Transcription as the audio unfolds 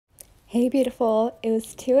Hey beautiful, it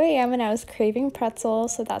was 2 a.m. and I was craving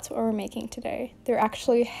pretzels, so that's what we're making today. They're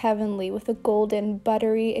actually heavenly with a golden,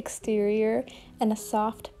 buttery exterior and a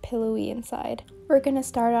soft, pillowy inside. We're gonna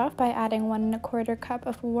start off by adding 1 1/4 cup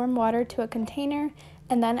of warm water to a container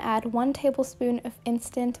and then add 1 tablespoon of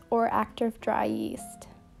instant or active dry yeast.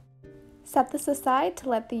 Set this aside to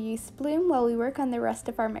let the yeast bloom while we work on the rest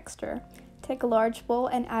of our mixture. Take a large bowl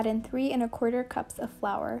and add in 3 1/4 cups of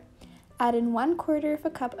flour. Add in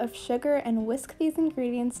 1/4 cup of sugar and whisk these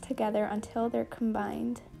ingredients together until they're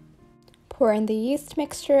combined. Pour in the yeast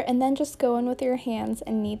mixture and then just go in with your hands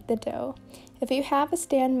and knead the dough. If you have a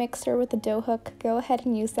stand mixer with a dough hook, go ahead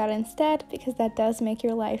and use that instead because that does make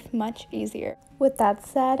your life much easier. With that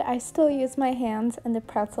said, I still use my hands and the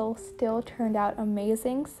pretzel still turned out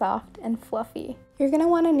amazing, soft, and fluffy. You're going to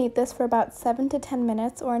want to knead this for about 7 to 10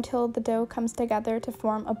 minutes or until the dough comes together to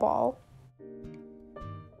form a ball.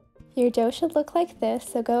 Your dough should look like this,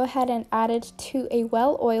 so go ahead and add it to a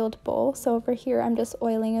well-oiled bowl. So over here I'm just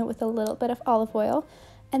oiling it with a little bit of olive oil,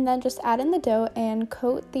 and then just add in the dough and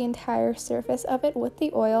coat the entire surface of it with the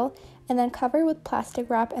oil, and then cover with plastic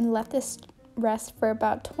wrap and let this rest for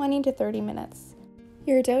about 20 to 30 minutes.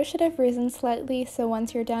 Your dough should have risen slightly, so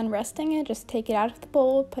once you're done resting it, just take it out of the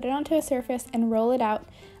bowl, put it onto a surface, and roll it out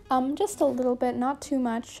just a little bit, not too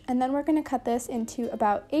much, and then we're going to cut this into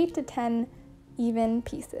about 8 to 10 even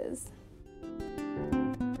pieces.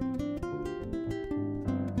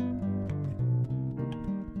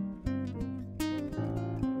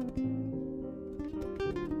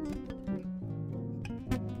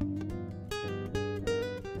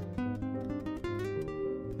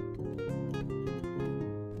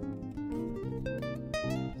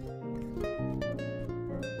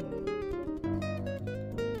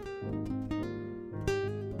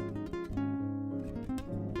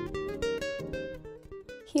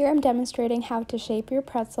 Here I'm demonstrating how to shape your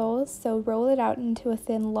pretzels, so roll it out into a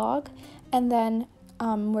thin log, and then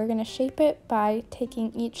we're going to shape it by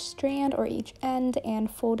taking each strand or each end and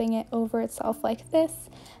folding it over itself like this.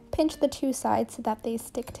 Pinch the 2 sides so that they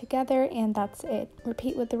stick together, and that's it.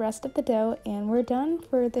 Repeat with the rest of the dough and we're done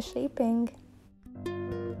for the shaping.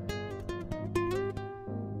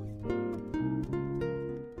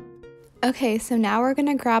 Okay, so now we're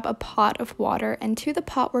gonna grab a pot of water, and to the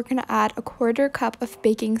pot we're gonna add a 1/4 cup of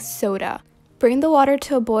baking soda. Bring the water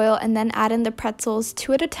to a boil and then add in the pretzels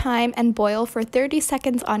 2 at a time and boil for 30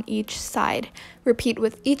 seconds on each side. Repeat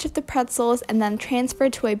with each of the pretzels and then transfer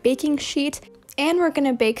to a baking sheet, and we're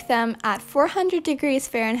gonna bake them at 400 degrees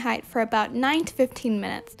Fahrenheit for about 9 to 15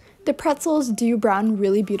 minutes. The pretzels do brown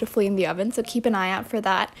really beautifully in the oven, so keep an eye out for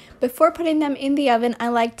that. Before putting them in the oven, I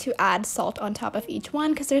like to add salt on top of each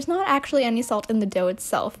one because there's not actually any salt in the dough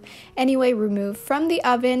itself. Anyway, remove from the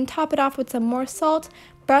oven, top it off with some more salt,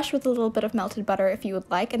 brush with a little bit of melted butter if you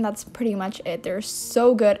would like, and that's pretty much it. They're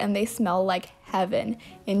so good and they smell like heaven.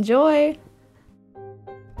 Enjoy!